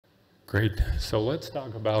Great. So let's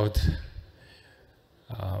talk about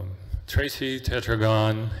Tracee,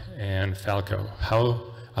 Tetragon, and Falco. How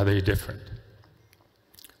are they different?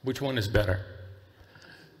 Which one is better?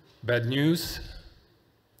 Bad news?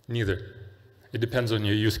 Neither. It depends on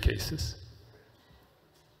your use cases.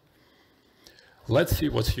 Let's see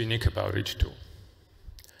what's unique about each tool.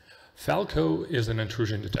 Falco is an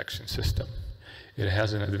intrusion detection system. It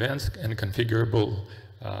has an advanced and configurable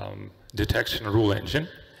detection rule engine,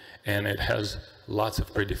 and it has lots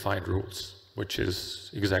of predefined rules, which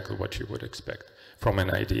is exactly what you would expect from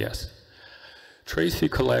an IDS. Tracee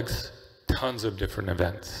collects tons of different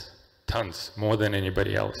events, tons, more than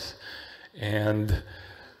anybody else. And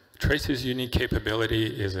Tracee's unique capability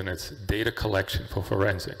is in its data collection for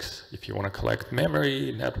forensics. If you want to collect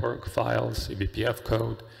memory, network files, eBPF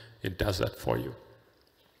code, it does that for you.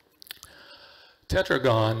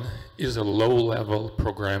 Tetragon is a low-level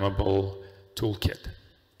programmable toolkit.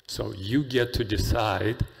 So you get to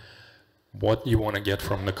decide what you want to get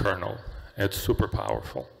from the kernel. It's super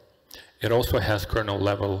powerful. It also has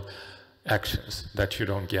kernel-level actions that you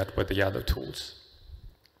don't get with the other tools.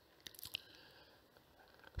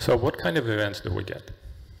 So what kind of events do we get?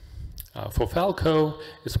 For Falco,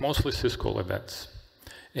 it's mostly syscall events.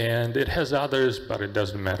 And it has others, but it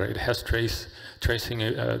doesn't matter. It has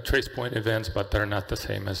tracepoint events, but they're not the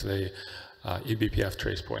same as the eBPF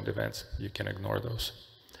tracepoint events. You can ignore those.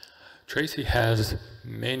 Tracee has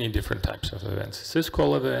many different types of events.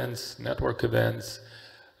 Syscall events, network events,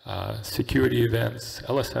 security events,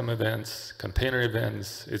 LSM events, container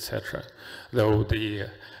events, etc. Though the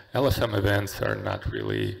LSM events are not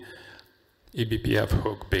really eBPF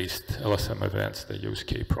hook-based LSM events. They use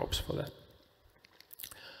kprobes for that.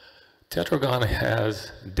 Tetragon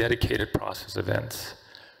has dedicated process events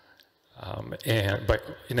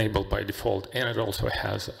enabled by default, and it also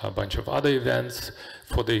has a bunch of other events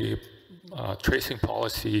for the tracing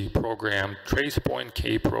policy program, tracepoint,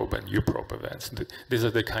 kprobe, and uprobe events. These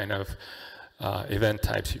are the kind of event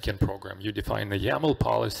types you can program. You define the YAML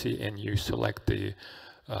policy and you select the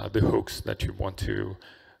hooks that you want to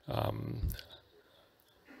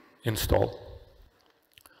install.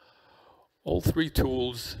 All three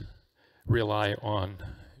tools rely on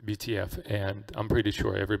BTF, and I'm pretty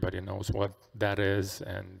sure everybody knows what that is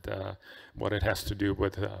and what it has to do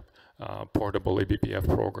with portable eBPF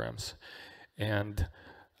programs. And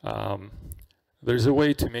there's a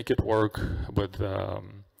way to make it work with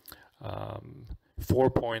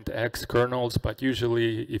 4.x kernels, but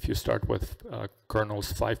usually if you start with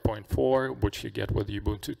kernels 5.4, which you get with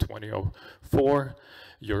Ubuntu 20.04,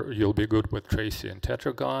 you'll be good with Tracee and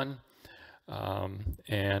Tetragon.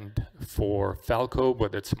 And for Falco,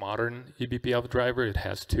 with its modern eBPF driver, it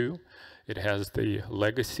has two. It has the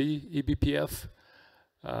legacy eBPF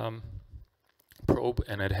probe,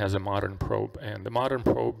 and it has a modern probe. And the modern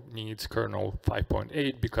probe needs kernel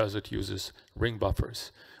 5.8 because it uses ring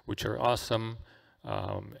buffers, which are awesome,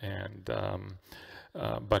 but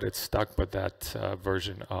it's stuck with that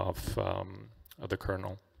version of the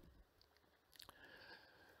kernel.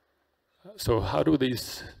 So how do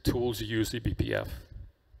these tools use eBPF?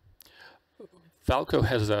 Falco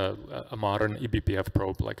has a modern eBPF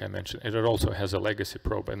probe, like I mentioned, and it also has a legacy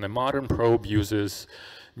probe. And the modern probe uses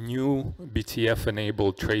new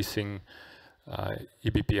BTF-enabled tracing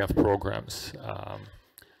eBPF programs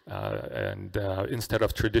instead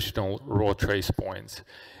of traditional raw trace points.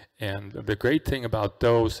 And the great thing about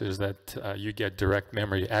those is that you get direct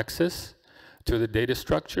memory access to the data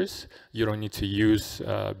structures. You don't need to use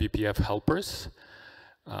BPF helpers.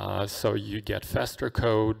 So you get faster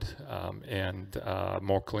code and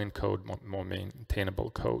more clean code, more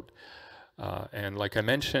maintainable code. And like I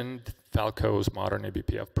mentioned, Falco's modern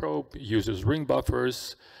eBPF probe uses ring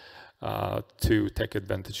buffers to take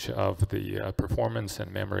advantage of the performance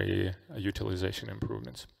and memory utilization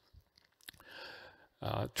improvements.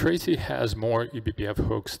 Tracee has more eBPF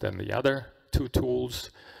hooks than the other two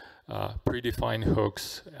tools. Predefined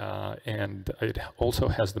hooks, and it also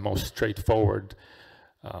has the most straightforward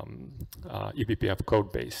eBPF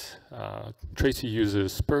code base. Tracee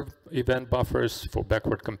uses per event buffers for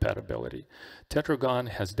backward compatibility. Tetragon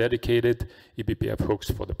has dedicated eBPF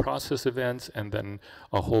hooks for the process events, and then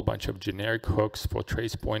a whole bunch of generic hooks for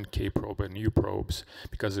tracepoint, kprobe, and uprobes,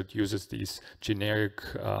 because it uses these generic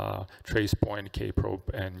tracepoint, kprobe,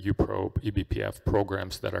 and uprobe eBPF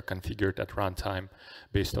programs that are configured at runtime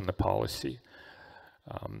based on the policy.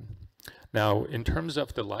 Now, in terms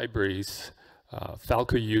of the libraries,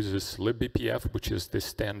 Falco uses libbpf, which is the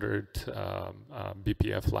standard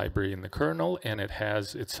BPF library in the kernel, and it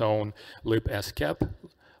has its own libscap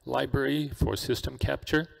library for system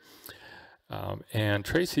capture. And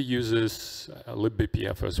Tracee uses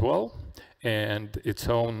libbpf as well, and its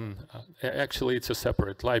own, actually it's a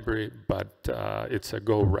separate library, but it's a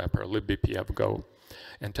Go wrapper, libbpf Go.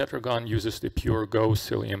 And Tetragon uses the pure Go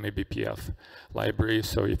Cilium eBPF library,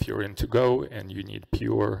 so if you're into Go and you need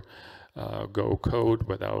pure Go code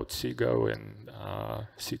without CGO and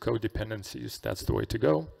C code dependencies, that's the way to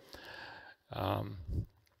go.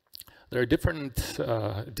 There are different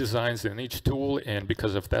designs in each tool, and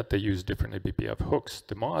because of that, they use different eBPF hooks.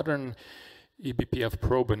 The modern eBPF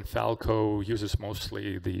probe in Falco uses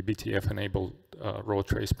mostly the BTF-enabled role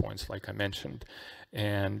trace points, like I mentioned,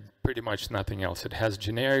 and pretty much nothing else. It has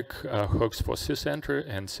generic hooks for sysenter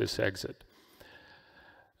and sysexit.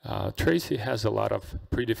 Tracee has a lot of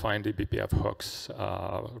predefined eBPF hooks,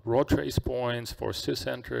 raw trace points for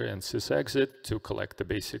sysenter and sysexit to collect the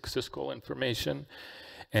basic syscall information,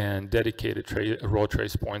 and dedicated raw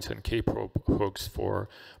trace points and kprobe hooks for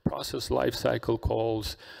process lifecycle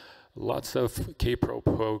calls, lots of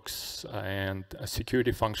kprobe hooks and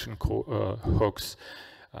security function hooks.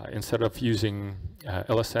 Instead of using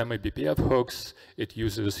LSM eBPF hooks, it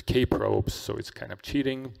uses kprobes, so it's kind of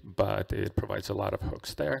cheating, but it provides a lot of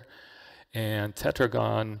hooks there. And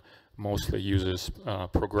Tetragon mostly uses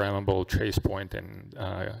programmable trace point and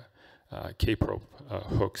kprobe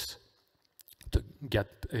hooks to get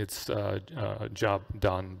its job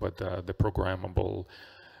done with the programmable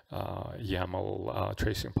YAML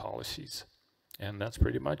tracing policies. And that's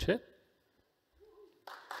pretty much it.